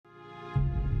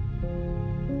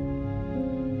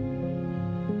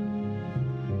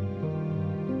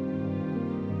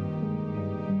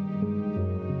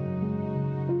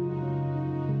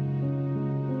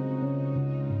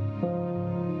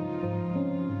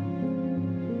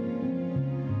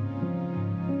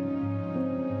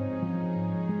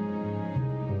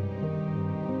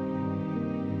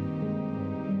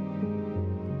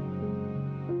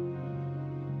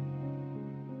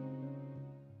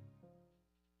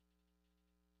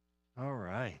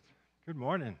Good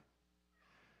morning.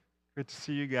 Good to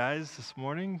see you guys this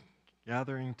morning,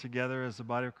 gathering together as the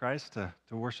body of Christ to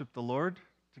worship the Lord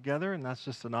together, and that's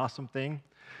just an awesome thing.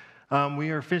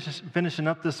 We are finishing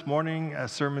up this morning a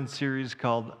sermon series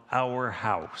called Our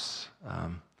House.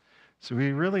 So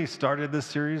we really started this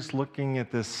series looking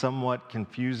at this somewhat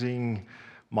confusing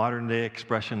modern day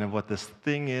expression of what this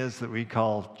thing is that we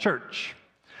call church.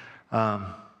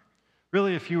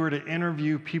 Really, if you were to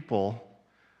interview people,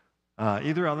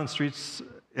 either on the streets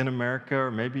in America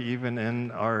or maybe even in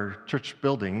our church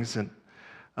buildings, and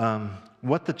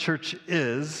what the church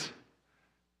is,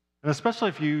 and especially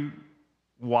if you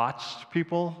watched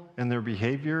people and their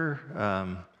behavior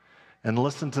and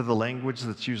listened to the language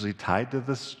that's usually tied to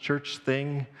this church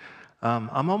thing,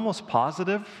 I'm almost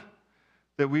positive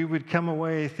that we would come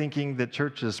away thinking that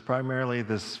church is primarily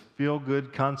this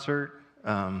feel-good concert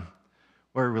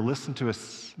where we listen to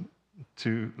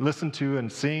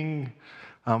and sing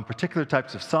particular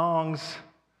types of songs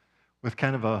with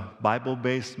kind of a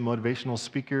Bible-based motivational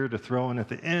speaker to throw in at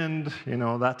the end,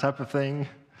 that type of thing.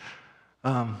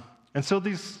 And so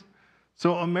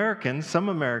some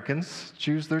Americans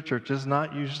choose their churches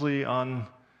not usually on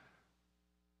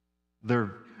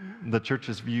the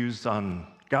church's views on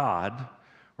God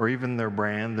or even their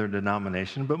brand, their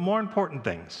denomination, but more important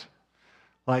things,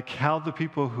 like how the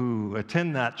people who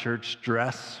attend that church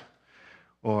dress,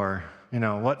 or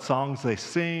what songs they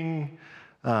sing,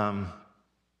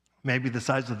 maybe the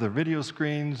size of their video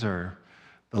screens or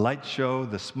the light show,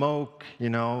 the smoke,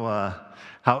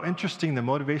 how interesting the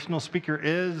motivational speaker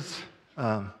is.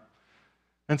 And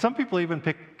some people even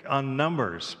pick on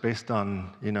numbers based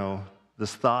on,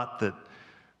 this thought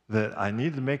that I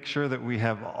need to make sure that we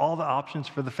have all the options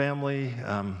for the family,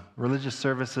 religious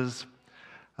services.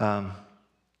 When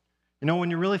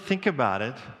you really think about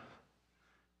it,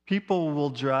 people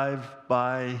will drive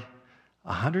by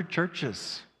 100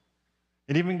 churches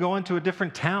and even go into a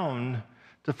different town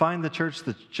to find the church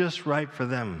that's just right for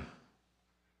them.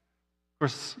 Of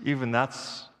course, even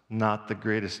that's not the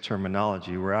greatest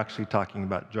terminology. We're actually talking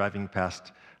about driving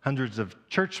past hundreds of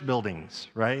church buildings,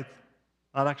 right?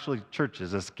 Not actually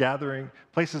churches, it's gathering,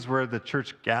 places where the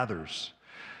church gathers.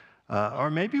 Or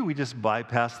maybe we just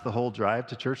bypass the whole drive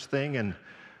to church thing and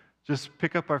just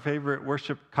pick up our favorite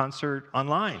worship concert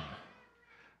online.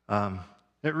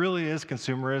 It really is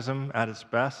consumerism at its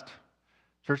best,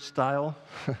 church style.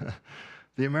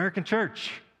 The American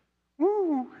church.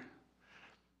 Woo!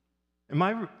 Am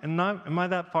I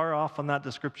that far off on that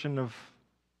description of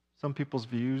some people's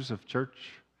views of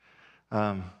church?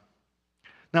 Now,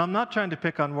 I'm not trying to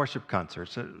pick on worship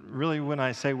concerts. Really, when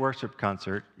I say worship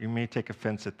concert, you may take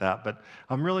offense at that, but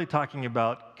I'm really talking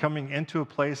about coming into a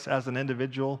place as an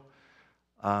individual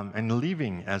and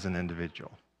leaving as an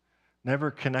individual, never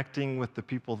connecting with the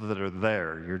people that are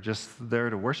there. You're just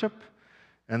there to worship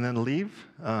and then leave.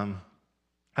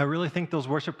 I really think those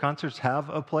worship concerts have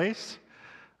a place.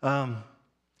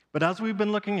 But as we've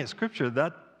been looking at Scripture,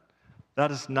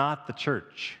 that is not the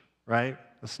church, right?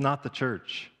 That's not the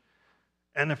church.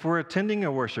 And if we're attending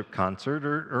a worship concert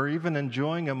or even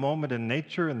enjoying a moment in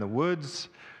nature in the woods,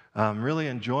 really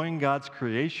enjoying God's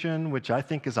creation, which I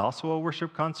think is also a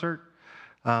worship concert,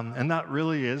 and that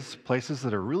really is places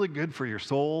that are really good for your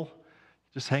soul,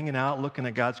 just hanging out, looking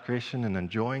at God's creation and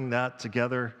enjoying that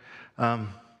together. But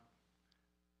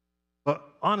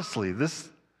honestly,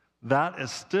 that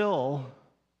is still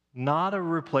not a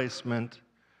replacement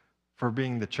for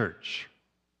being the church,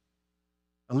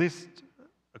 at least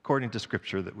according to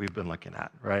Scripture that we've been looking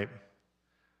at, right?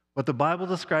 What the Bible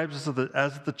describes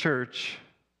as the church,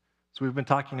 as we've been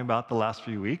talking about the last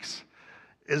few weeks,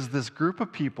 is this group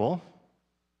of people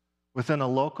within a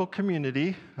local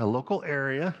community, a local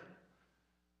area,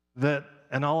 that,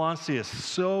 in all honesty, is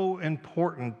so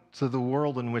important to the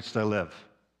world in which they live.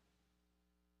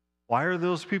 Why are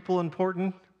those people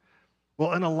important?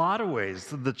 Well, in a lot of ways,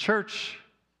 the church,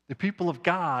 the people of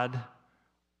God,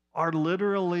 are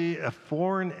literally a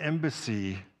foreign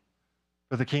embassy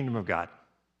for the kingdom of God.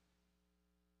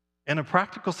 In a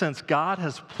practical sense, God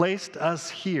has placed us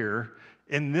here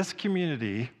in this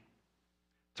community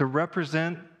to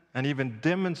represent and even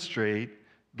demonstrate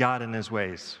God in His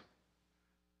ways,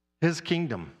 His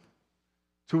kingdom,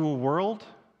 to a world,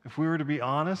 if we were to be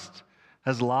honest,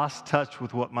 has lost touch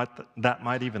with what that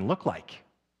might even look like.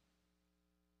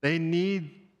 They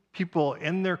need people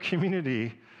in their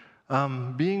community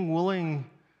being willing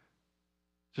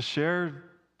to share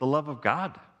the love of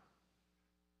God,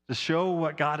 to show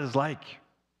what God is like,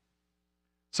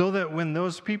 so that when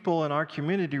those people in our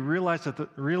community realize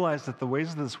that the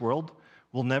ways of this world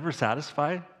will never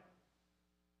satisfy,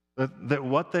 that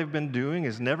what they've been doing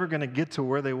is never going to get to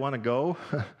where they want to go,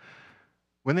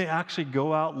 when they actually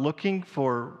go out looking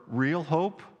for real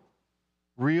hope,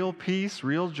 real peace,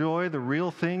 real joy, the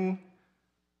real thing,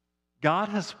 God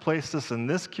has placed us in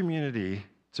this community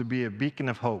to be a beacon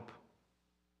of hope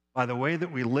by the way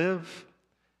that we live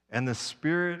and the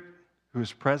Spirit who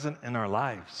is present in our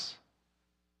lives,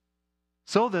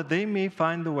 so that they may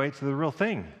find the way to the real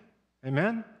thing.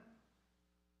 Amen?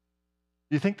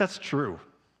 Do you think that's true?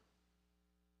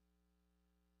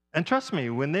 And trust me,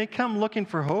 when they come looking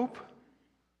for hope,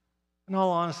 in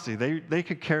all honesty, they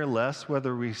could care less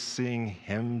whether we sing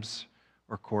hymns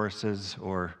or choruses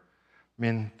or,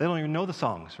 they don't even know the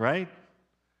songs, right?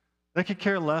 They could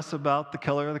care less about the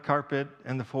color of the carpet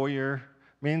and the foyer.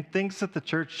 Things that the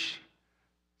church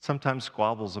sometimes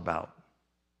squabbles about.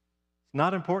 It's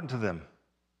not important to them.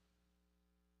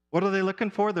 What are they looking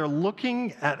for? They're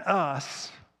looking at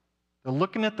us. They're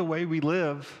looking at the way we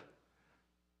live,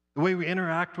 the way we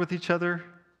interact with each other,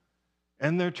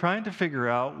 and they're trying to figure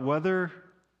out whether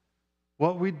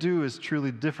what we do is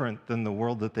truly different than the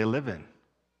world that they live in.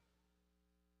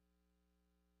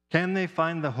 Can they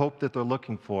find the hope that they're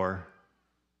looking for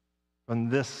from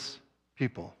this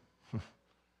people?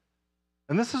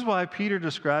 And this is why Peter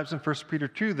describes in 1 Peter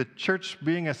 2 the church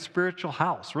being a spiritual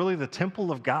house, really the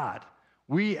temple of God.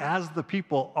 We as the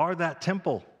people are that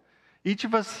temple. Each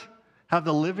of us have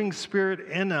the living Spirit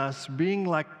in us, being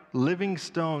like living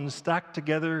stones stacked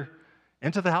together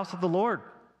into the house of the Lord,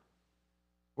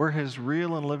 where his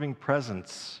real and living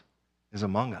presence is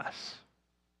among us.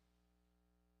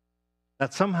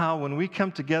 That somehow when we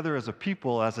come together as a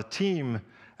people, as a team,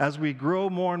 as we grow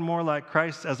more and more like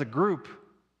Christ as a group,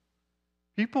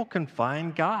 people can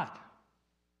find God.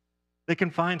 They can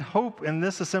find hope in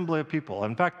this assembly of people.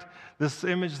 In fact, this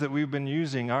image that we've been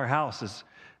using, our house,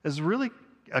 is really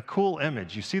a cool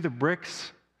image. You see the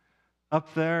bricks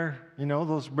up there,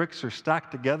 those bricks are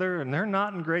stacked together and they're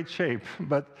not in great shape,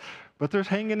 but they're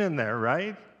hanging in there,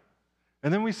 right?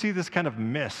 And then we see this kind of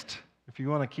mist. If you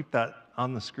want to keep that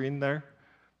on the screen there,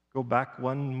 go back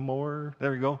one more.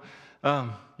 There we go.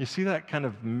 You see that kind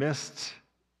of mist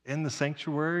in the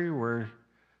sanctuary where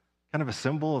kind of a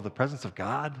symbol of the presence of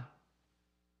God?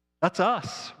 That's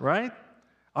us, right?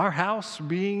 Our house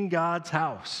being God's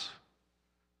house.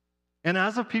 And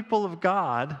as a people of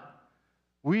God,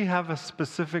 we have a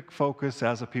specific focus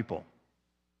as a people.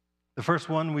 The first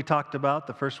one we talked about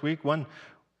the first week, one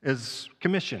is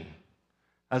commission,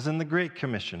 as in the Great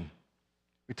Commission.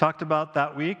 We talked about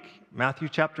that week, Matthew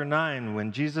chapter 9,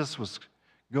 when Jesus was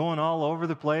going all over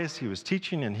the place. He was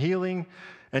teaching and healing,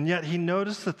 and yet he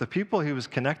noticed that the people he was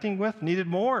connecting with needed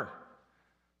more.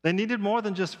 They needed more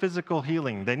than just physical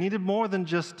healing. They needed more than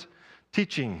just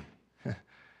teaching.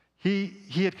 He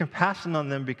had compassion on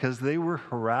them because they were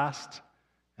harassed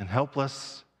and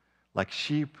helpless like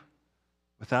sheep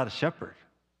without a shepherd.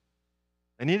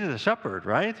 They needed a shepherd,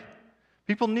 right?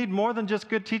 People need more than just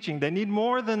good teaching. They need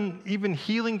more than even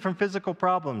healing from physical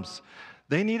problems.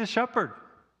 They need a shepherd.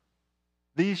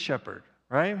 The shepherd,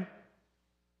 right?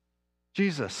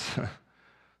 Jesus.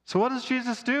 So what does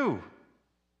Jesus do?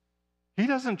 He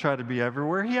doesn't try to be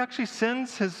everywhere. He actually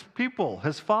sends his people,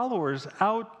 his followers,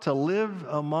 out to live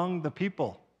among the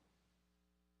people.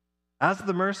 As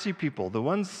the mercy people, the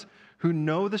ones who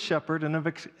know the shepherd and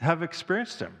have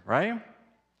experienced him, right?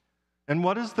 And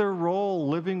what is their role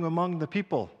living among the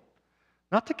people?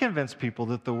 Not to convince people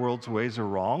that the world's ways are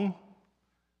wrong.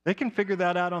 They can figure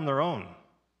that out on their own,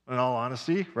 in all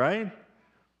honesty, right?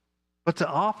 But to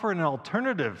offer an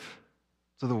alternative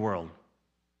to the world,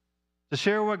 to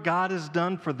share what God has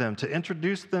done for them, to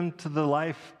introduce them to the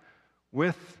life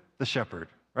with the shepherd,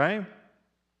 right?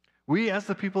 We, as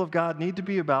the people of God, need to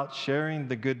be about sharing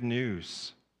the good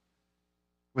news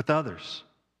with others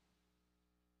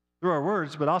through our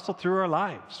words, but also through our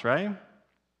lives, right?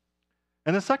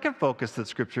 And the second focus that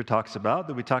Scripture talks about,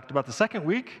 that we talked about the second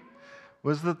week,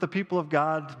 was that the people of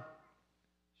God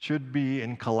should be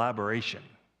in collaboration.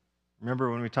 Remember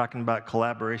when we were talking about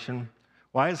collaboration?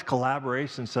 Why is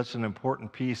collaboration such an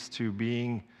important piece to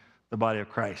being the body of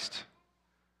Christ?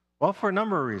 Well, for a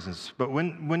number of reasons. But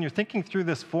when you're thinking through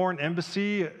this foreign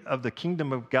embassy of the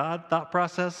kingdom of God thought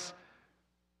process,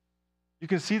 you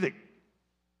can see that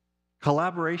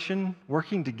collaboration,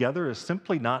 working together, is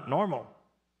simply not normal.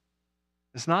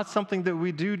 It's not something that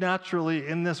we do naturally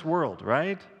in this world,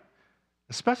 right?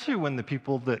 Especially when the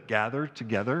people that gather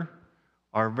together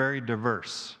are very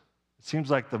diverse. It seems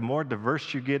like the more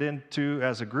diverse you get into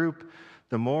as a group,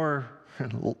 the more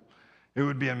it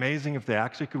would be amazing if they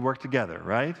actually could work together,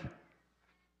 right?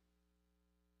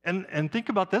 And think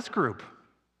about this group.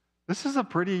 This is a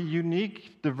pretty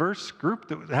unique, diverse group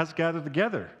that has gathered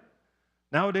together.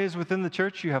 Nowadays, within the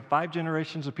church, you have 5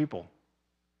 generations of people,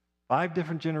 5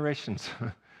 different generations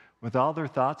with all their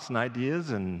thoughts and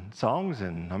ideas and songs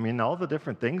and, all the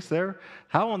different things there.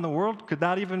 How in the world could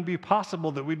that even be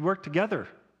possible that we'd work together?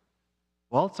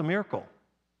 Well, it's a miracle.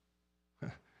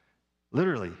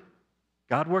 Literally,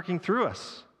 God working through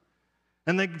us.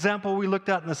 And the example we looked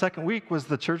at in the second week was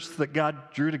the church that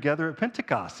God drew together at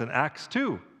Pentecost in Acts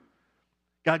 2.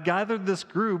 God gathered this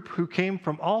group who came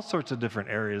from all sorts of different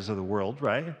areas of the world,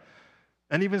 right?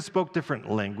 And even spoke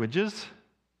different languages.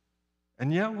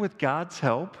 And yet, with God's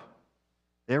help,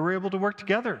 they were able to work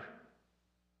together.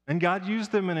 And God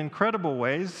used them in incredible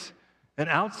ways, and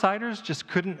outsiders just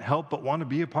couldn't help but want to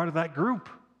be a part of that group.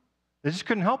 They just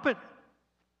couldn't help it.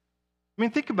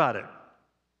 Think about it.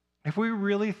 If we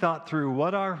really thought through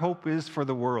what our hope is for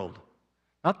the world,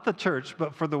 not the church,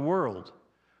 but for the world,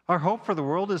 our hope for the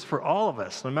world is for all of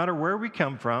us, no matter where we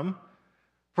come from,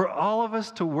 for all of us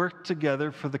to work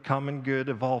together for the common good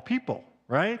of all people,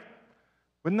 right?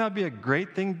 Wouldn't that be a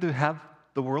great thing to have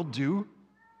the world do?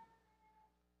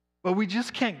 But we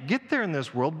just can't get there in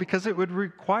this world because it would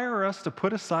require us to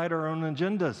put aside our own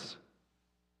agendas,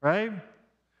 right?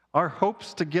 Our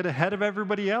hopes to get ahead of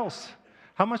everybody else.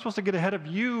 How am I supposed to get ahead of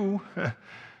you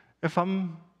if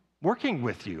I'm working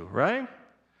with you, right?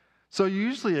 So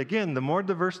usually, again, the more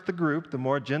diverse the group, the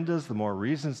more agendas, the more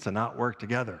reasons to not work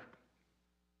together.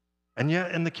 And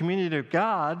yet, in the community of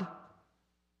God,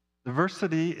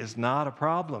 diversity is not a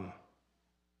problem.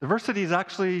 Diversity is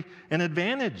actually an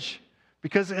advantage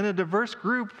because in a diverse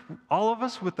group, all of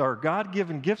us with our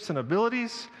God-given gifts and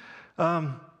abilities,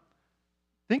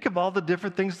 think of all the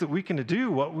different things that we can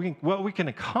do, what we can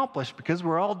accomplish because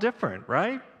we're all different,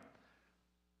 right?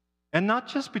 And not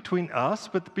just between us,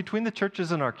 but between the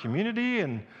churches in our community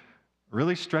and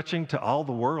really stretching to all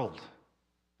the world.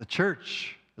 The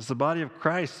church is the body of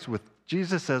Christ with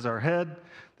Jesus as our head,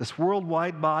 this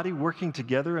worldwide body working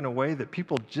together in a way that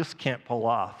people just can't pull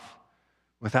off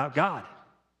without God.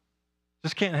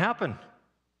 Just can't happen.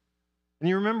 And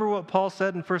you remember what Paul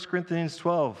said in 1 Corinthians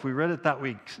 12. We read it that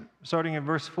week, starting in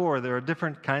verse 4. There are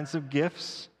different kinds of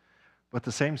gifts, but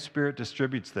the same Spirit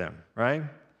distributes them, right?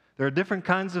 There are different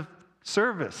kinds of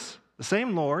service, the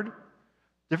same Lord,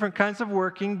 different kinds of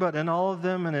working, but in all of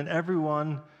them and in every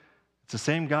one, it's the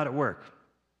same God at work.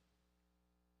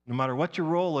 No matter what your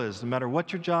role is, no matter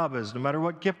what your job is, no matter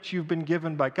what gift you've been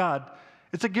given by God,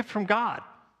 it's a gift from God.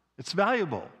 It's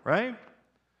valuable, right?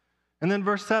 And then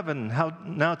verse 7,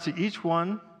 now to each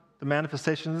one, the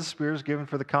manifestation of the Spirit is given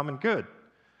for the common good.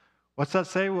 What's that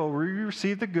say? Well, we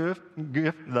receive the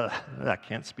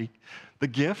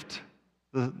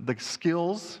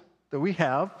skills that we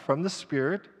have from the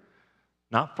Spirit,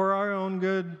 not for our own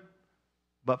good,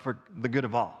 but for the good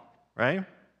of all, right?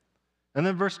 And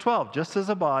then verse 12, just as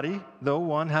a body, though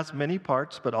one has many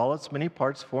parts, but all its many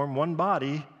parts form one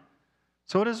body,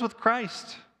 so it is with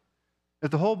Christ. If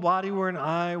the whole body were an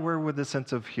eye, where would the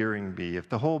sense of hearing be? If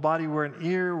the whole body were an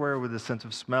ear, where would the sense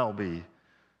of smell be?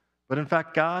 But in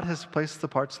fact, God has placed the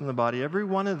parts in the body, every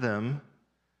one of them,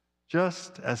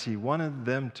 just as He wanted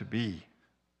them to be.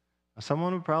 Some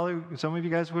of you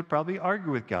guys would probably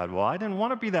argue with God. Well, I didn't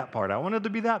want to be that part. I wanted to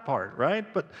be that part, right?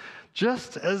 But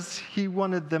just as He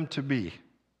wanted them to be.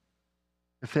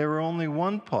 If they were only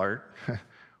one part,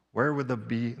 where would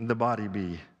the body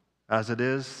be? As it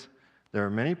is, there are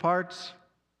many parts,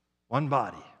 one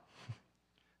body.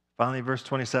 Finally, verse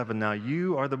 27, now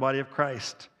you are the body of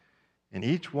Christ, and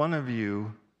each one of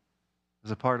you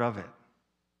is a part of it.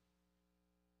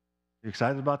 You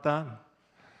excited about that?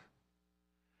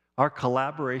 Our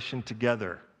collaboration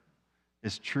together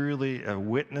is truly a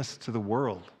witness to the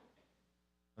world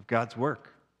of God's work.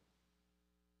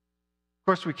 Of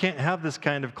course, we can't have this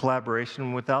kind of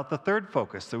collaboration without the third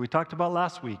focus that we talked about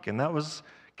last week, and that was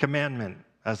commandment,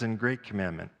 as in great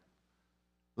commandment.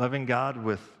 Loving God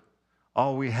with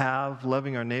all we have,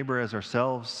 loving our neighbor as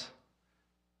ourselves.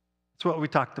 That's what we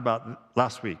talked about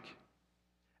last week.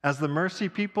 As the mercy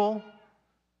people,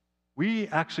 we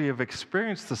actually have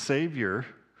experienced the Savior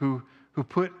who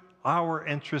put our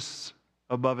interests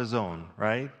above His own,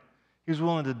 right? He was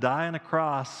willing to die on a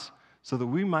cross so that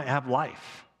we might have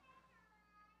life.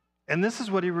 And this is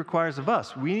what He requires of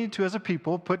us. We need to, as a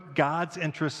people, put God's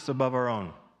interests above our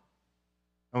own.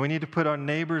 And we need to put our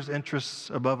neighbor's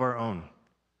interests above our own.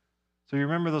 So you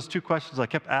remember those 2 questions I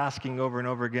kept asking over and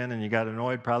over again, and you got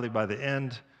annoyed probably by the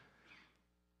end.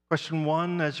 Question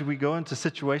 1, as we go into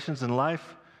situations in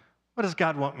life, what does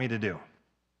God want me to do?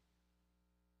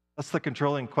 That's the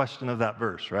controlling question of that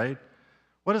verse, right?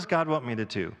 What does God want me to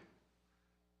do?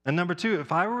 And number two,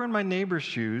 if I were in my neighbor's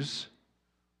shoes,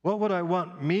 what would I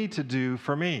want me to do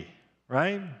for me,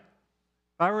 right?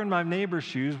 If I were in my neighbor's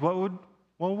shoes, what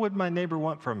would my neighbor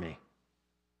want from me?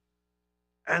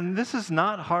 And this is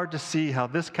not hard to see how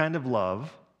this kind of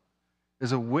love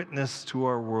is a witness to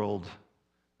our world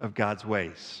of God's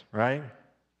ways, right?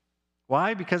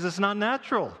 Why? Because it's not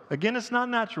natural. Again, it's not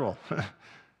natural.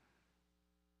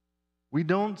 We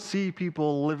don't see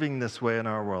people living this way in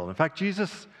our world. In fact,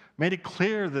 Jesus made it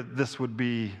clear that this would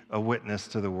be a witness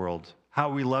to the world, how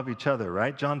we love each other,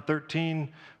 right? John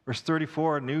 13, verse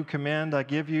 34, a new command I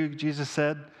give you, Jesus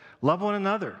said, love one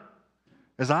another.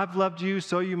 As I've loved you,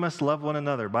 so you must love one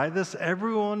another. By this,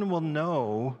 everyone will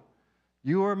know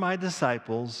you are my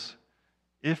disciples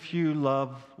if you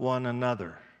love one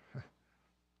another.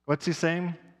 What's he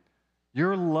saying?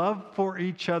 Your love for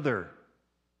each other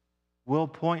will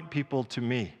point people to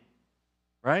me,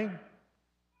 right?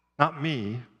 Not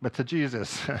me, but to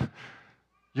Jesus.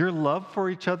 Your love for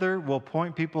each other will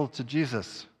point people to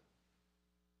Jesus,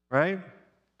 right?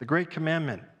 The great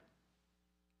commandment.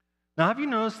 Now, have you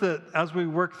noticed that as we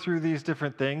work through these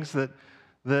different things,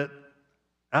 that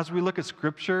as we look at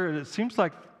Scripture, it seems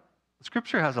like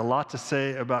Scripture has a lot to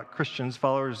say about Christians,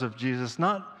 followers of Jesus,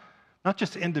 not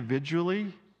just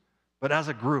individually, but as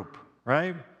a group,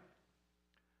 right?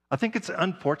 I think it's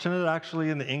unfortunate, actually,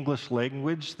 in the English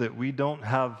language that we don't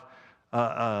have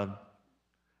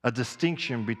a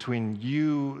distinction between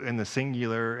you in the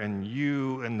singular and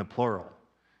you in the plural.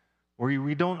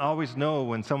 We don't always know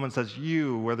when someone says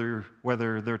you,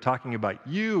 whether they're talking about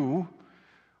you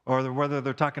or whether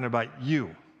they're talking about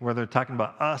you, whether they're talking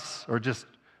about us or just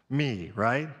me,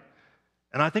 right?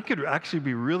 And I think it would actually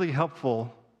be really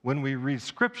helpful when we read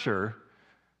Scripture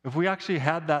if we actually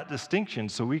had that distinction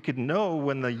so we could know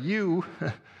when the you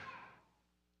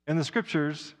in the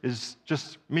Scriptures is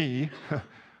just me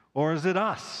or is it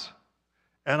us?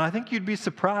 And I think you'd be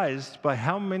surprised by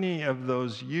how many of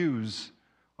those yous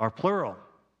are plural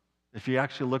if you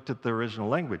actually looked at the original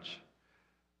language.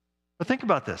 But think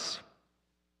about this.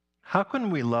 How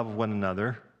can we love one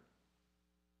another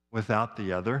without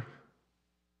the other?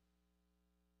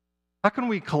 How can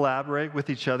we collaborate with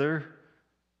each other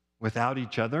without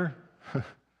each other?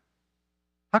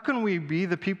 How can we be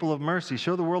the people of mercy,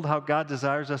 show the world how God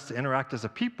desires us to interact as a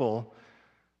people,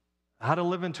 how to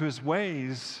live into his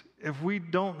ways, if we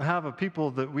don't have a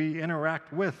people that we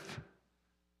interact with,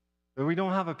 that we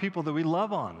don't have a people that we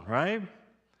love on, right?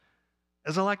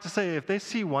 As I like to say, if they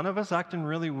see one of us acting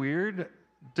really weird,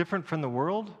 different from the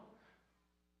world,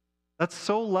 that's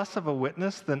so less of a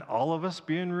witness than all of us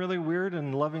being really weird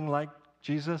and loving like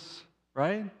Jesus,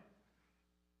 right?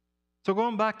 So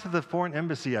going back to the foreign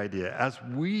embassy idea, as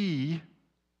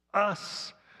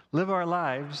us, live our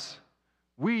lives,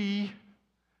 we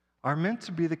are meant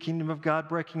to be the kingdom of God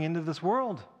breaking into this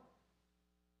world.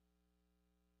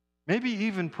 Maybe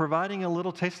even providing a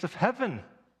little taste of heaven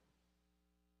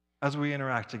as we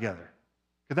interact together.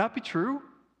 Could that be true?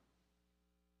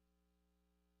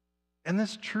 And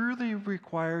this truly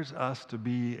requires us to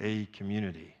be a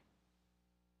community.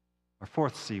 Our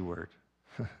fourth C word.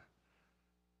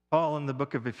 Paul, in the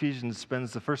book of Ephesians,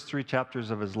 spends the first 3 chapters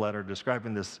of his letter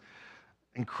describing this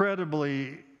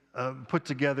incredibly put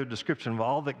together description of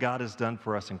all that God has done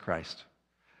for us in Christ.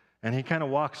 And he kind of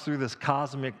walks through this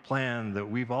cosmic plan that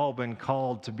we've all been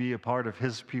called to be a part of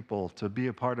his people, to be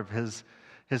a part of his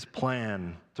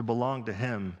plan, to belong to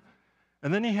him.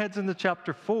 And then he heads into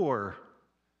chapter 4,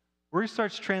 where he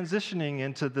starts transitioning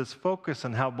into this focus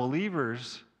on how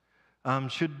believers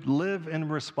should live in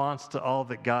response to all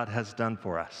that God has done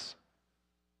for us.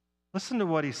 Listen to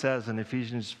what he says in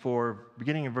Ephesians 4,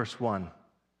 beginning in verse 1. It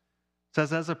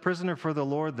says, as a prisoner for the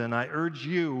Lord, then, I urge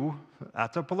you,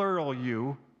 that's a plural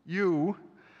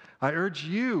I urge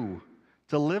you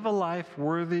to live a life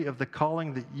worthy of the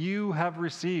calling that you have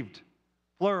received.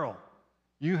 Plural.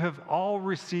 You have all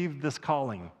received this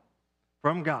calling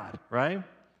from God, right?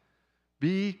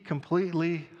 Be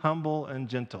completely humble and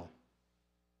gentle.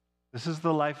 This is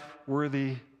the life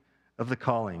worthy of the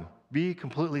calling. Be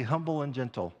completely humble and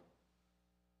gentle.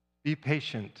 Be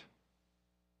patient,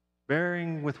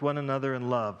 bearing with one another in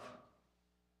love.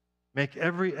 Make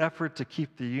every effort to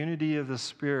keep the unity of the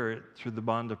Spirit through the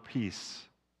bond of peace.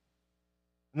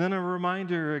 And then a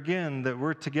reminder again that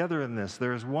we're together in this.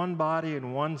 There is one body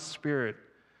and one Spirit,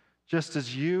 just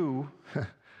as you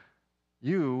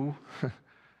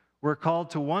were called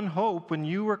to one hope when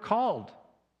you were called.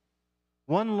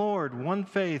 One Lord, one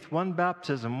faith, one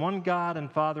baptism, one God and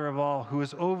Father of all, who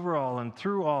is over all and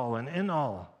through all and in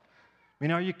all. I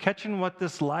mean, are you catching what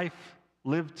this life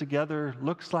lived together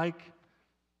looks like?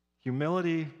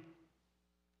 Humility,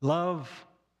 love,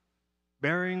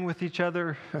 bearing with each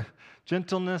other,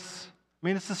 gentleness. I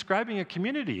mean, it's describing a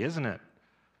community, isn't it?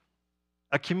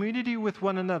 A community with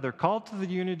one another, called to the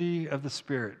unity of the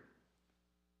Spirit.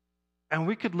 And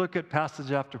we could look at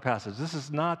passage after passage. This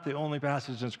is not the only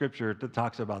passage in Scripture that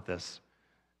talks about this.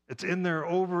 It's in there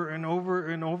over and over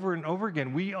and over and over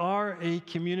again. We are a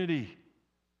community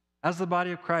as the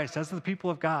body of Christ, as the people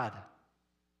of God.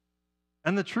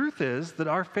 And the truth is that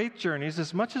our faith journeys,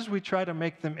 as much as we try to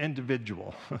make them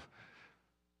individual,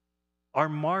 are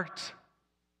marked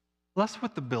less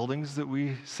with the buildings that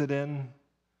we sit in,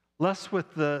 less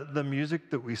with the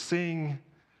music that we sing,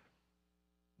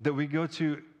 that we go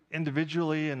to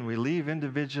individually and we leave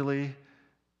individually,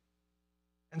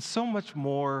 and so much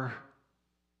more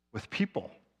with people.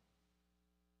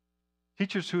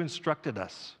 Teachers who instructed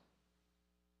us,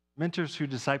 mentors who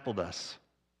discipled us,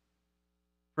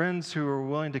 friends who are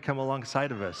willing to come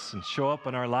alongside of us and show up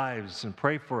in our lives and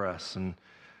pray for us and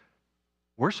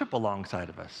worship alongside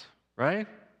of us, right?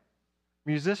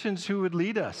 Musicians who would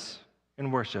lead us in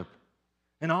worship,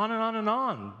 and on and on and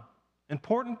on.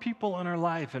 Important people in our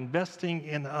life investing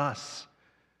in us.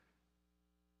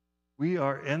 We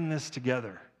are in this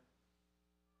together.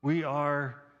 We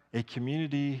are a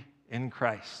community in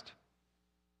Christ.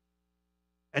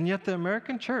 And yet the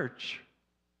American church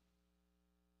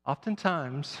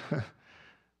oftentimes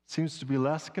seems to be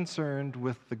less concerned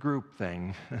with the group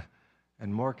thing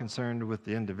and more concerned with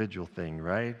the individual thing,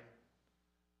 right?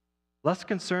 Less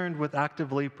concerned with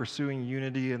actively pursuing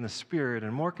unity in the Spirit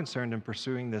and more concerned in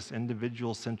pursuing this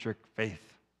individual-centric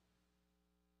faith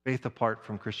apart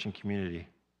from Christian community.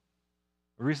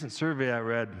 A recent survey I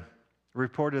read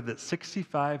reported that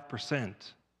 65%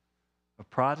 of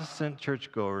Protestant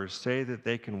churchgoers say that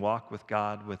they can walk with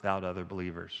God without other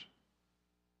believers.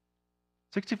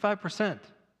 65%.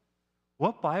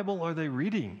 What Bible are they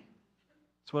reading?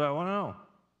 That's what I want to know.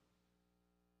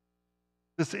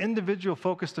 This individual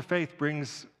focus to faith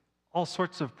brings all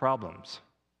sorts of problems.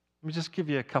 Let me just give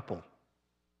you a couple.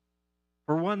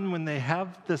 For one, when they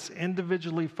have this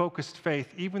individually focused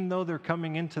faith, even though they're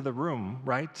coming into the room,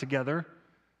 right, together,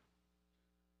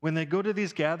 when they go to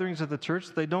these gatherings of the church,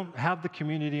 they don't have the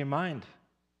community in mind.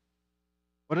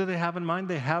 What do they have in mind?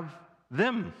 They have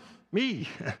them, me.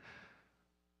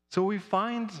 So we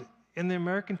find in the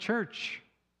American church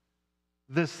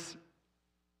this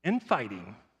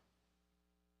infighting,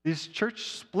 these church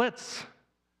splits,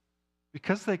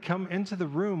 because they come into the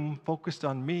room focused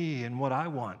on me and what I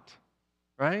want,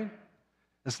 right?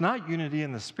 It's not unity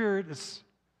in the Spirit, it's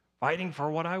fighting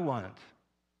for what I want.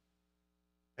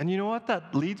 And you know what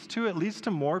that leads to? It leads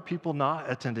to more people not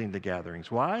attending the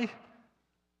gatherings. Why?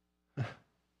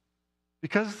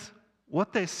 Because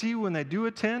what they see when they do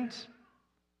attend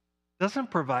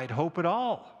doesn't provide hope at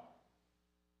all.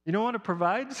 You know what it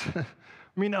provides?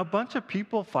 I mean, a bunch of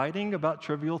people fighting about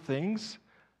trivial things,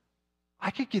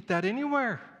 I could get that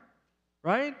anywhere,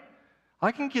 right?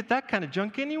 I can get that kind of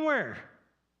junk anywhere.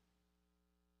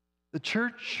 The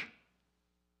church,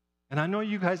 and I know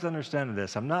you guys understand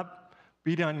this, I'm not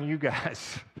beating on you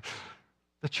guys.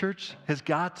 The church has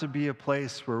got to be a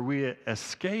place where we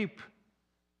escape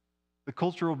the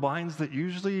cultural binds that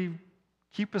usually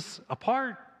keep us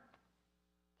apart.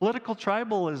 Political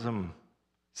tribalism,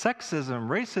 sexism,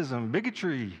 racism,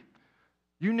 bigotry,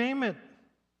 you name it.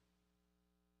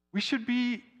 We should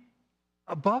be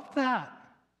above that.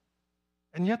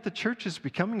 And yet the church is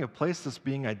becoming a place that's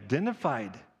being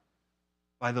identified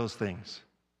by those things.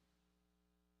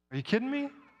 Are you kidding me?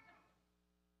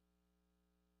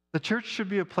 The church should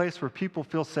be a place where people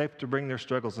feel safe to bring their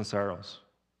struggles and sorrows.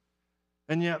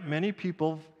 And yet many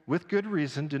people, with good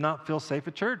reason, do not feel safe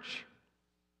at church.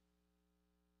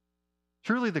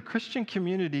 Truly, the Christian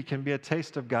community can be a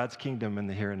taste of God's kingdom in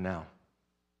the here and now.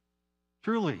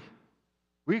 Truly.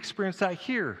 We experience that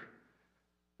here.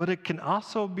 But it can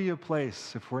also be a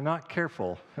place, if we're not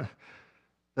careful,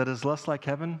 that is less like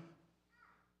heaven,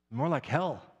 more like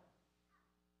hell,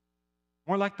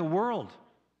 more like the world.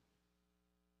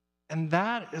 And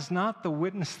that is not the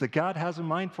witness that God has in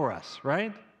mind for us,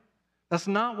 right? That's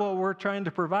not what we're trying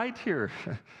to provide here.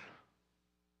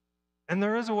 And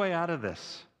there is a way out of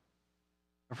this.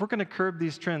 If we're going to curb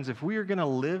these trends, if we are going to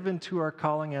live into our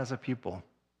calling as a people,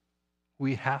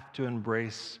 we have to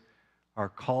embrace our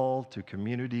call to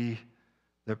community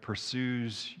that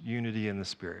pursues unity in the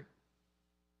Spirit.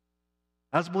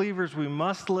 As believers, we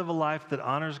must live a life that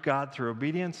honors God through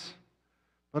obedience,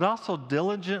 but also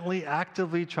diligently,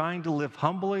 actively trying to live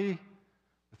humbly,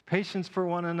 with patience for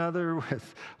one another,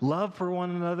 with love for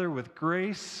one another, with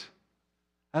grace,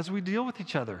 as we deal with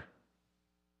each other.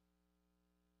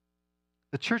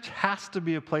 The church has to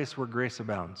be a place where grace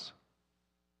abounds.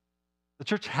 The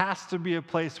church has to be a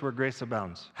place where grace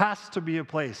abounds. Has to be a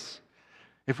place.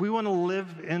 If we want to live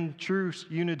in true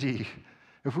unity,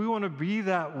 if we want to be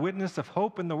that witness of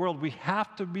hope in the world, we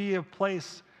have to be a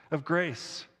place of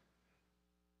grace.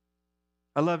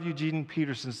 I love Eugene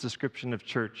Peterson's description of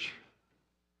church.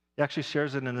 He actually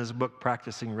shares it in his book,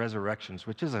 Practicing Resurrections,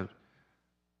 which is a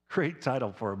great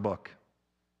title for a book.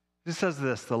 He says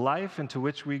this: the life into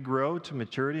which we grow to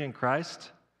maturity in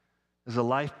Christ is a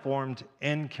life formed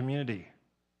in community.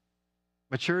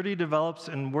 Maturity develops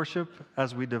in worship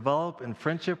as we develop in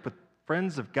friendship with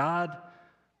friends of God,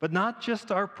 but not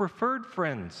just our preferred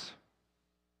friends.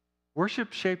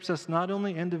 Worship shapes us not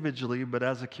only individually, but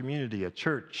as a community, a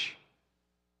church.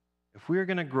 If we are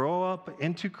going to grow up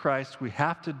into Christ, we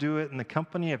have to do it in the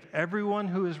company of everyone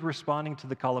who is responding to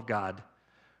the call of God.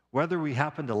 Whether we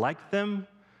happen to like them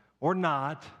or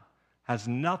not has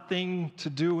nothing to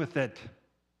do with it.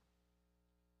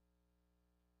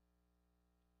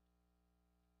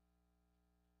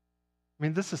 I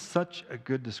mean, this is such a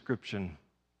good description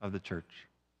of the church,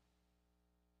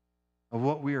 of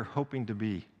what we are hoping to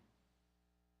be.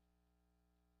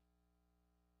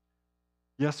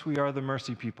 Yes, we are the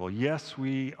mercy people. Yes,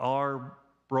 we are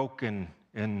broken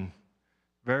in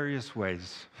various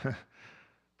ways,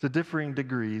 to differing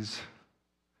degrees.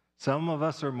 Some of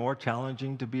us are more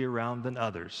challenging to be around than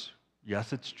others.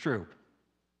 Yes, it's true.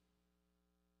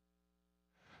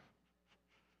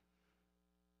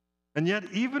 And yet,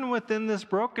 even within this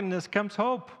brokenness comes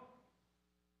hope.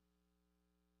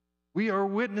 We are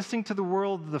witnessing to the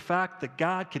world the fact that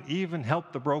God can even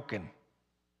help the broken.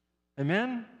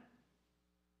 Amen?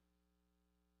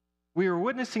 We are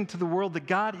witnessing to the world that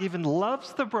God even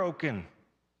loves the broken.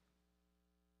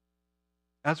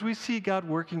 As we see God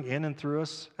working in and through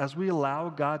us, as we allow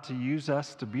God to use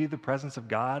us to be the presence of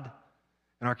God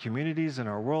in our communities, in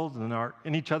our world, and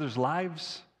in each other's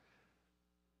lives,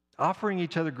 offering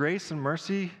each other grace and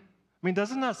mercy, I mean,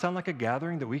 doesn't that sound like a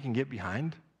gathering that we can get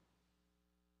behind?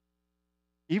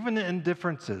 Even in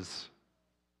differences,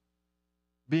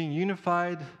 being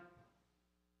unified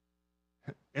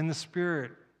in the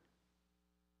Spirit,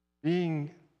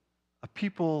 being a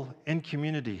people in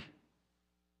community.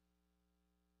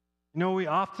 You know, we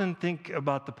often think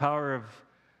about the power of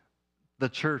the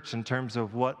church in terms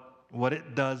of what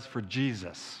it does for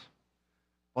Jesus.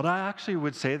 What I actually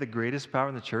would say the greatest power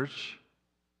in the church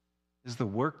is the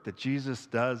work that Jesus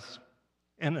does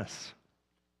in us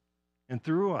and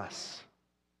through us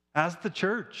as the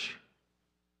church.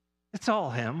 It's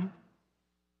all Him.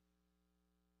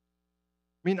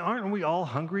 I mean, aren't we all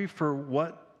hungry for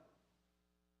what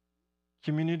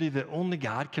community that only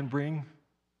God can bring?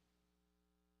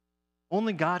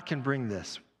 Only God can bring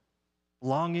this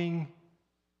longing,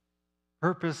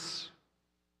 purpose,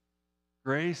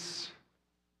 grace,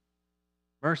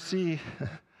 mercy.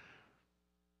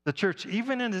 The church,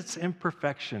 even in its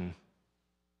imperfection,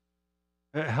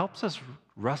 it helps us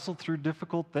wrestle through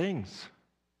difficult things.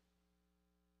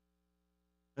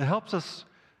 It helps us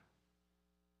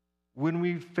when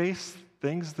we face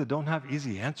things that don't have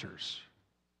easy answers,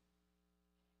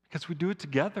 because we do it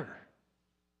together.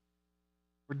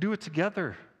 We do it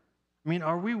together. I mean,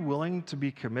 are we willing to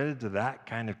be committed to that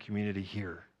kind of community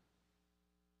here?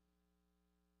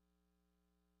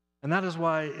 And that is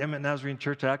why Emmett Nazarene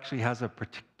Church actually has a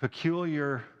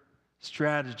peculiar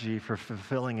strategy for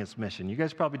fulfilling its mission. You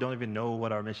guys probably don't even know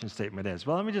what our mission statement is.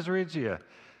 Well, let me just read it to you.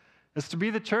 It's to be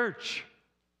the church.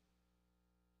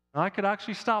 Now, I could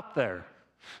actually stop there.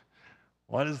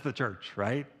 What is the church,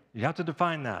 right? You have to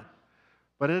define that.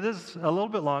 But it is a little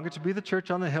bit longer: to be the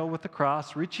church on the hill with the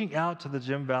cross, reaching out to the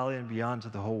Jim Valley and beyond to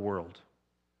the whole world.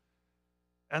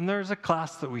 And there's a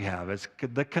class that we have. It's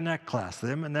the Connect class,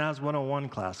 the M&Naz 101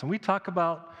 class. And we talk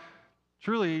about,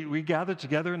 truly, we gather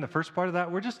together in the first part of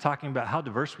that. We're just talking about how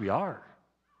diverse we are.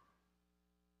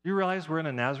 You realize we're in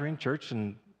a Nazarene church,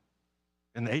 and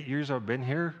in the 8 years I've been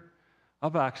here,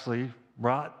 I've actually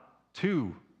brought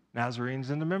 2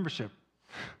 Nazarenes into membership.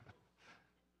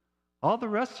 All the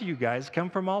rest of you guys come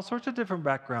from all sorts of different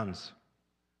backgrounds.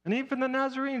 And even the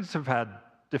Nazarenes have had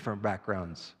different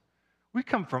backgrounds. We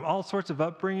come from all sorts of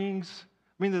upbringings.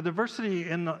 I mean, the diversity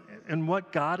in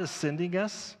what God is sending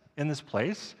us in this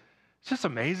place, it's just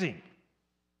amazing.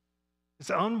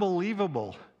 It's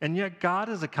unbelievable. And yet God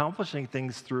is accomplishing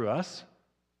things through us,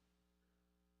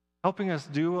 helping us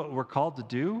do what we're called to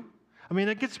do. I mean,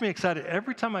 it gets me excited.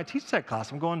 Every time I teach that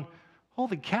class, I'm going,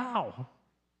 holy cow.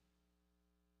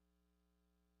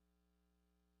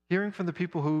 Hearing from the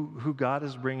people who God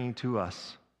is bringing to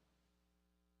us.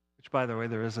 Which, by the way,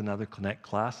 there is another Connect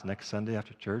class next Sunday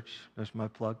after church. There's my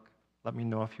plug. Let me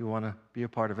know if you want to be a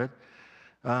part of it.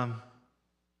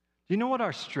 Do Do you know what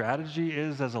our strategy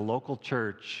is as a local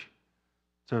church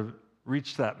to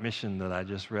reach that mission that I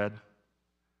just read?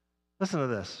 Listen to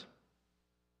this.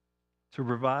 To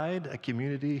provide a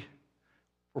community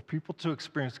for people to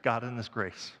experience God in His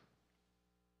grace.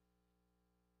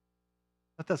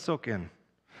 Let that soak in.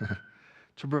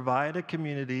 To provide a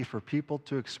community for people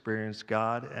to experience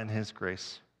God and His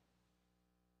grace.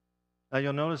 Now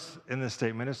you'll notice in this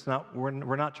statement, we're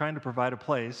not trying to provide a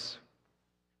place,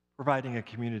 providing a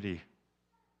community.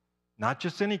 Not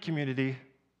just any community,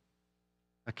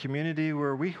 a community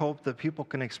where we hope that people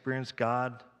can experience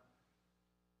God,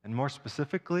 and more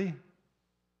specifically,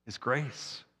 His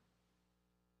grace.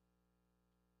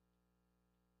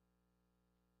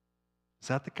 Is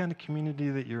that the kind of community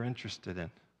that you're interested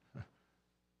in?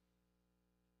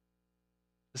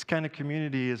 This kind of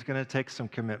community is going to take some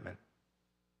commitment.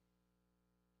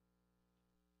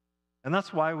 And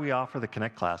that's why we offer the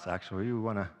Connect class, actually.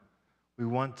 We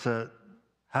want to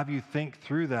have you think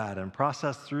through that and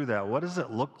process through that. What does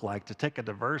it look like to take a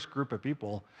diverse group of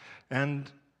people and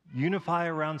unify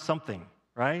around something,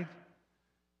 right?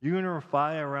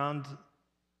 Unify around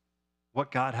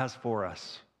what God has for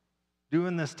us.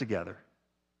 Doing this together.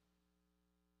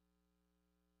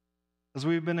 As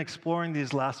we've been exploring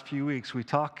these last few weeks, we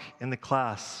talk in the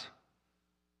class,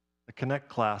 the Connect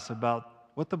class, about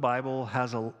what the Bible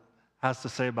has to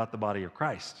say about the body of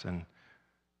Christ. And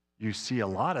you see a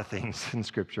lot of things in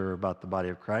Scripture about the body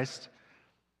of Christ.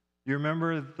 You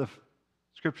remember the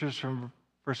scriptures from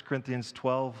 1 Corinthians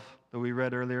 12 that we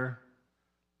read earlier?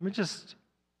 Let me just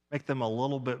make them a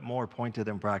little bit more pointed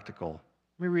and practical.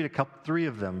 Let me read three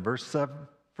of them. Verse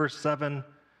 7,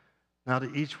 now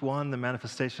to each one the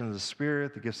manifestation of the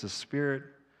Spirit, the gifts of the Spirit,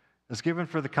 is given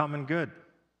for the common good.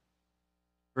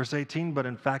 Verse 18, but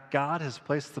in fact God has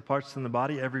placed the parts in the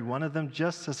body, every one of them,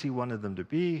 just as He wanted them to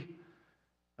be.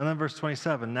 And then verse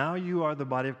 27, now you are the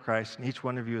body of Christ, and each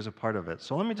one of you is a part of it.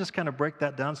 So let me just kind of break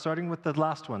that down, starting with the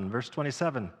last one, verse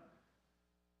 27.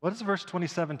 What does verse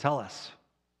 27 tell us?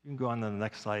 You can go on to the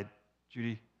next slide,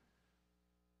 Judy.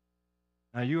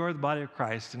 Now you are the body of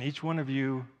Christ, and each one of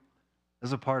you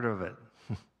is a part of it.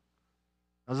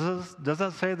 Does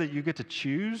that say that you get to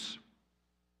choose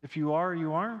if you are or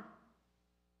you aren't?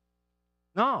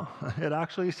 No, it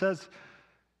actually says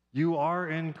if you are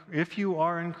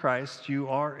in Christ, you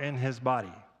are in His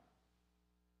body.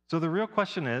 So the real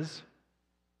question is,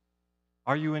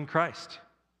 are you in Christ?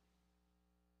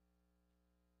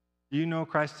 Do you know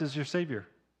Christ as your Savior?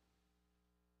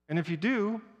 And if you do,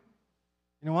 you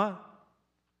know what?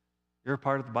 You're a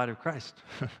part of the body of Christ.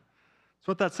 That's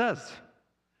what that says.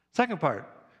 Second part,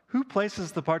 who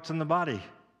places the parts in the body?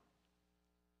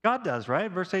 God does,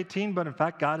 right? Verse 18, but in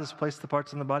fact, God has placed the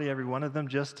parts in the body, every one of them,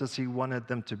 just as He wanted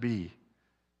them to be.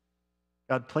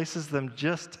 God places them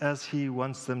just as He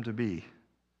wants them to be.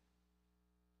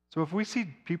 So if we see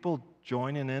people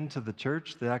joining into the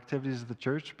church, the activities of the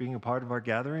church, being a part of our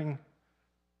gathering,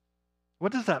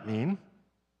 what does that mean?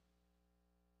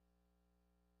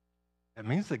 It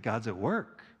means that God's at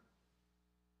work.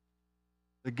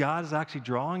 That God is actually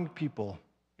drawing people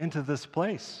into this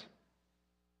place,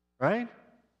 right?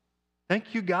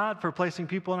 Thank you, God, for placing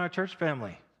people in our church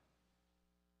family.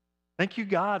 Thank you,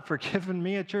 God, for giving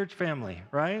me a church family,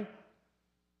 right?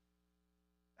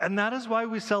 And that is why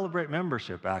we celebrate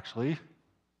membership, actually,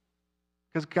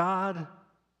 because God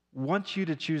wants you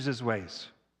to choose His ways.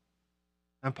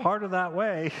 And part of that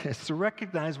way is to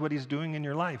recognize what He's doing in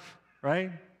your life,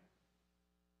 right?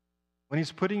 When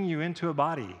He's putting you into a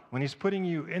body, when He's putting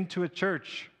you into a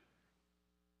church,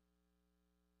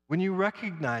 when you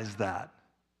recognize that,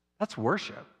 that's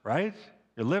worship, right?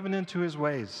 You're living into His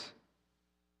ways.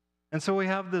 And so we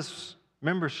have this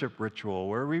membership ritual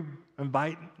where we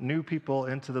invite new people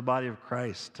into the body of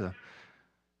Christ.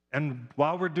 And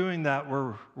while we're doing that,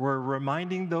 we're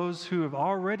reminding those who have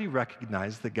already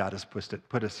recognized that God has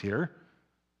put us here,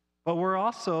 but we're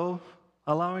also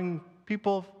allowing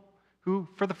people who,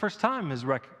 for the first time,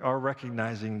 are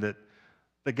recognizing that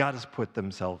God has put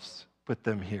them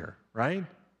here, right?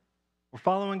 We're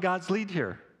following God's lead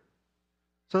here.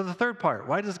 So the third part,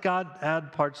 why does God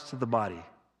add parts to the body?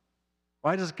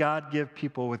 Why does God give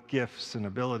people with gifts and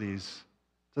abilities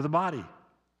to the body?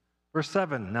 Verse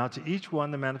 7, now to each one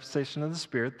the manifestation of the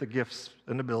Spirit, the gifts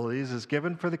and abilities, is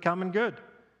given for the common good.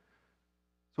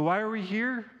 So why are we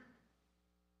here?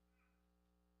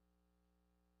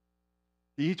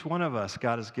 To each one of us,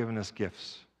 God has given us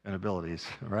gifts and abilities,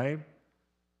 right?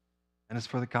 And it's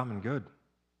for the common good.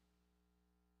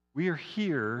 We are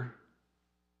here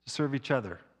to serve each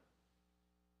other.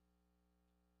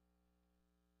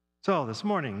 So this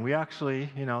morning, we actually,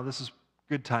 this is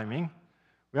good timing.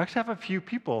 We actually have a few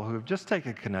people who have just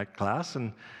taken a Connect class,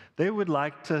 and they would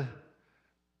like to,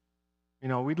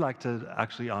 we'd like to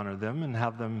actually honor them and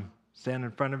have them stand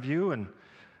in front of you, and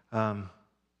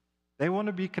they want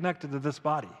to be connected to this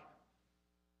body.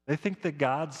 They think that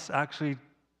God's actually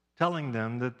telling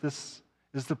them that this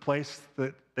is the place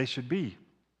that they should be.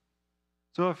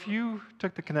 So if you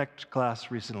took the Connect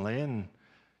class recently and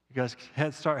you guys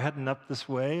start heading up this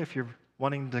way, if you're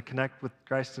wanting to connect with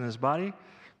Christ in his body,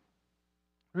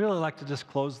 I'd really like to just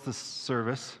close this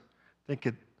service. I think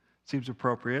it seems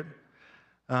appropriate.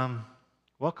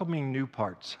 Welcoming new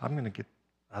parts. I'm going to get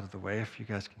out of the way if you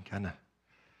guys can kind of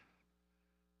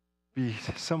be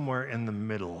somewhere in the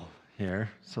middle here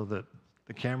so that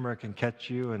the camera can catch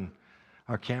you, and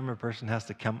our camera person has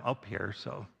to come up here,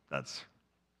 so that's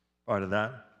part of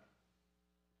that.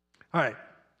 All right.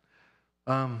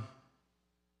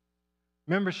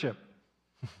 Membership.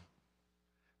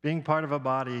 Being part of a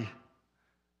body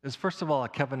is, first of all, a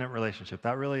covenant relationship.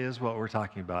 That really is what we're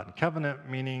talking about. And covenant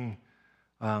meaning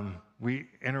we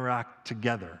interact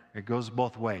together. It goes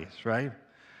both ways, right?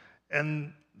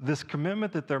 And this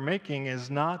commitment that they're making is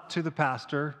not to the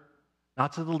pastor,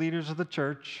 not to the leaders of the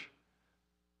church.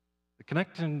 The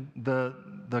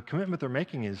commitment they're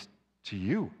making is to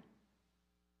you,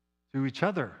 to each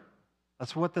other.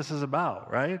 That's what this is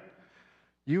about, right?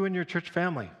 You and your church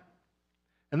family.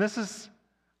 And this is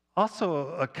also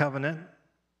a covenant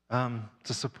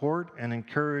to support and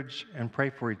encourage and pray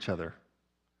for each other.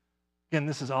 Again,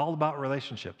 this is all about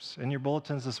relationships. In your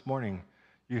bulletins this morning,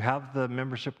 you have the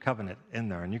membership covenant in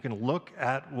there, and you can look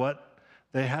at what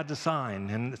they had to sign,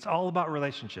 and it's all about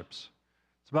relationships.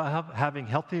 It's about having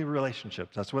healthy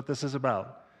relationships. That's what this is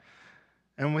about.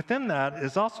 And within that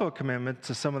is also a commitment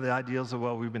to some of the ideals of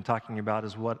what we've been talking about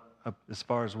as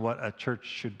far as what a church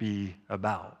should be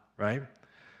about, right?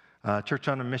 Church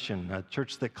on a mission, a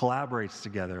church that collaborates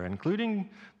together, including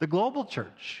the global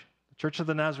church, the Church of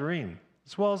the Nazarene,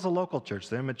 as well as the local church,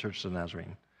 the Image Church of the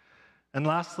Nazarene. And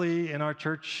lastly, in our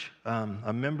church,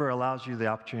 a member allows you the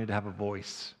opportunity to have a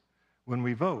voice when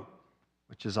we vote,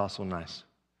 which is also nice.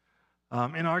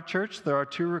 In our church, there are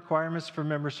 2 requirements for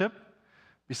membership.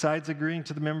 Besides agreeing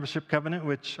to the membership covenant,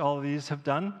 which all of these have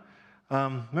done,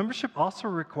 membership also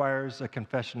requires a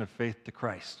confession of faith to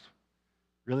Christ.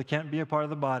 Really can't be a part of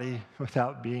the body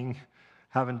without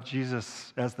having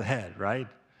Jesus as the head, right?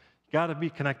 You got to be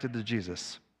connected to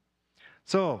Jesus.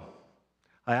 So,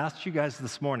 I asked you guys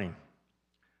this morning,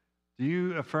 do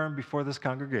you affirm before this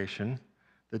congregation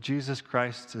that Jesus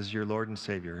Christ is your Lord and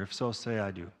Savior? If so, say,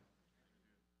 I do.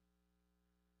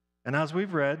 And as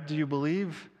we've read, do you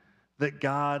believe that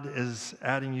God is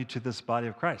adding you to this body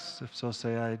of Christ? If so,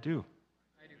 say, I do.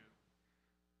 I do.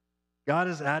 God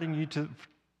is adding you to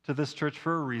this church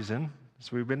for a reason,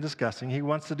 as we've been discussing. He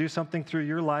wants to do something through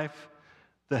your life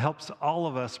that helps all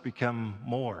of us become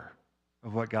more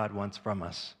of what God wants from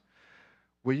us.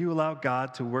 Will you allow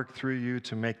God to work through you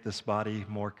to make this body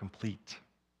more complete?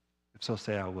 If so,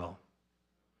 say, I will.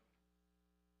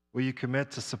 Will you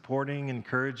commit to supporting,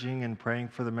 encouraging, and praying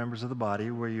for the members of the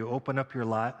body? Will you open up your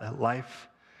life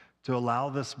to allow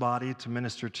this body to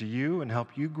minister to you and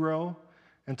help you grow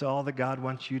into all that God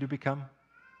wants you to become?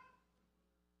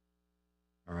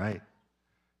 All right.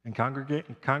 In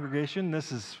congregation,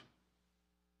 this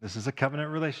is a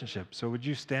covenant relationship. So would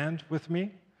you stand with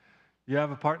me? You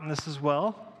have a part in this as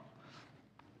well.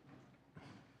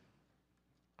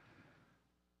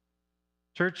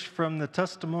 Church, from the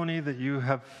testimony that you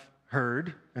have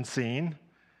heard and seen,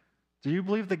 do you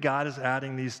believe that God is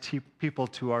adding these people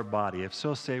to our body? If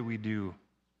so, say we do.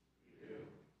 We do.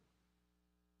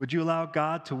 Would you allow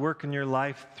God to work in your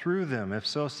life through them? If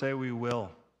so, say we will.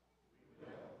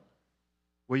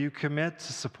 Will you commit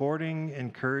to supporting,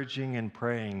 encouraging, and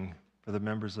praying for the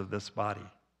members of this body?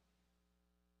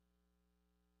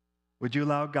 Would you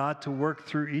allow God to work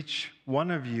through each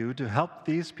one of you to help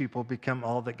these people become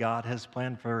all that God has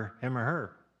planned for him or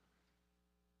her?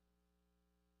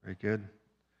 Very good.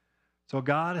 So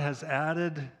God has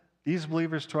added these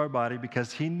believers to our body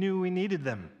because he knew we needed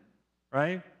them,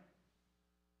 right?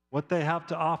 What they have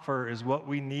to offer is what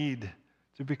we need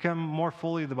to become more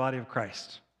fully the body of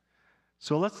Christ.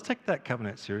 So let's take that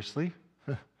covenant seriously.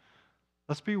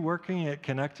 Let's be working at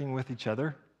connecting with each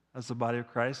other as the body of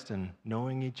Christ and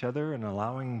knowing each other and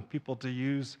allowing people to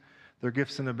use their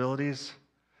gifts and abilities.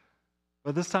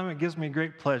 But this time it gives me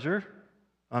great pleasure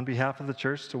on behalf of the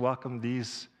church to welcome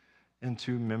these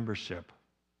into membership.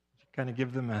 Kind of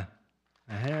give them a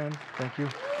hand. Thank you.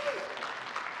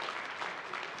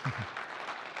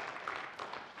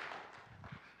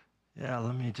 Yeah,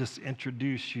 let me just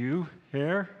introduce you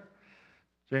here.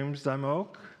 James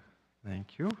Dymoke,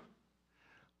 thank you.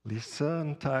 Lisa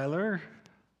and Tyler,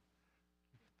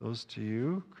 those to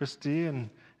you. Christy and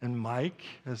Mike,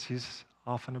 as he's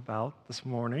off and about this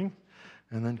morning.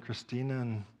 And then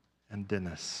Christina and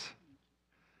Dennis.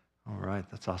 All right,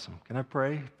 that's awesome. Can I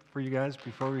pray for you guys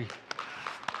before we...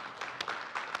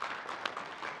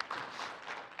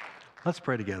 Let's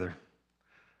pray together.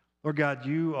 Lord God,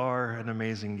 you are an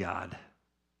amazing God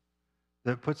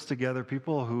that puts together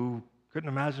people who couldn't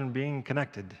imagine being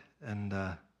connected. And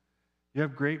you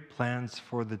have great plans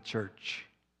for the church.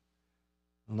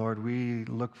 Lord, we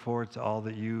look forward to all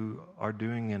that you are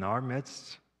doing in our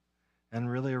midst and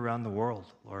really around the world,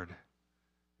 Lord,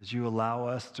 as you allow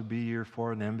us to be your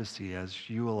foreign embassy, as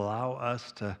you allow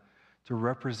us to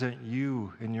represent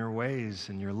you in your ways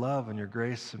and your love and your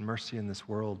grace and mercy in this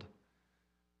world.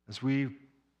 As we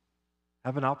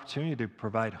have an opportunity to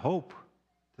provide hope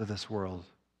to this world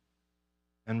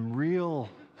and real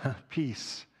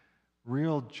peace,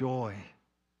 real joy.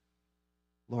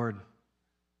 Lord,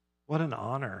 what an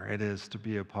honor it is to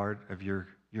be a part of your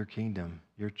kingdom,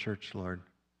 your church, Lord.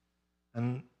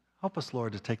 And help us,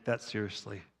 Lord, to take that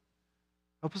seriously.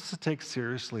 Help us to take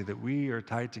seriously that we are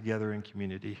tied together in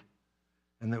community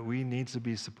and that we need to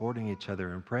be supporting each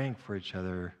other and praying for each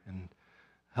other and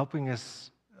helping us,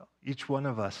 each one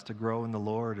of us, to grow in the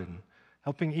Lord and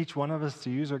helping each one of us to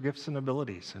use our gifts and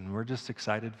abilities. And we're just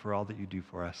excited for all that you do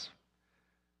for us.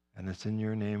 And it's in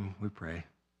your name we pray.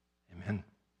 Amen.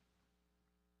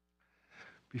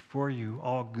 Before you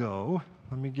all go,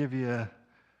 let me give you a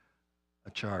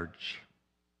charge.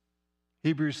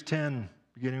 Hebrews 10,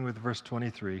 beginning with verse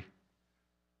 23.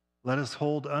 Let us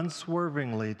hold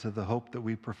unswervingly to the hope that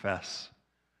we profess,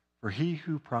 for he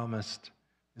who promised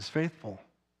is faithful.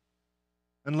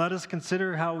 And let us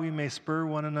consider how we may spur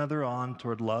one another on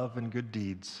toward love and good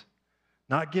deeds,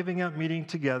 not giving up meeting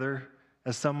together,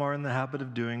 as some are in the habit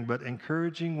of doing, but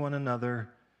encouraging one another,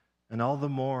 and all the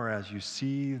more as you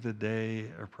see the day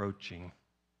approaching.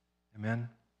 Amen?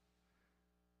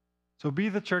 So be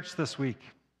the church this week.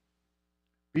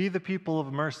 Be the people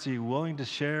of mercy, willing to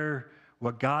share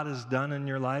what God has done in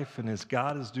your life and as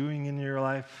God is doing in your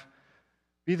life.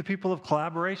 Be the people of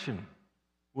collaboration,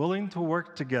 willing to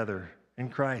work together in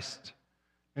Christ,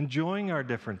 enjoying our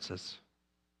differences.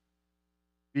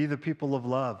 Be the people of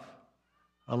love,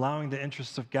 allowing the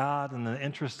interests of God and the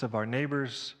interests of our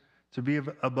neighbors to be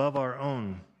above our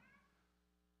own.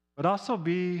 But also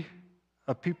be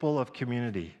a people of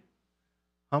community,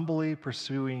 humbly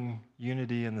pursuing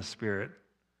unity in the Spirit,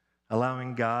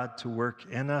 allowing God to work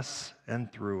in us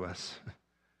and through us.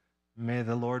 May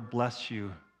the Lord bless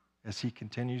you as he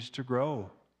continues to grow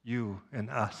you and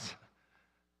us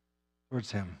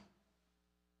towards him.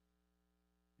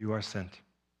 You are sent.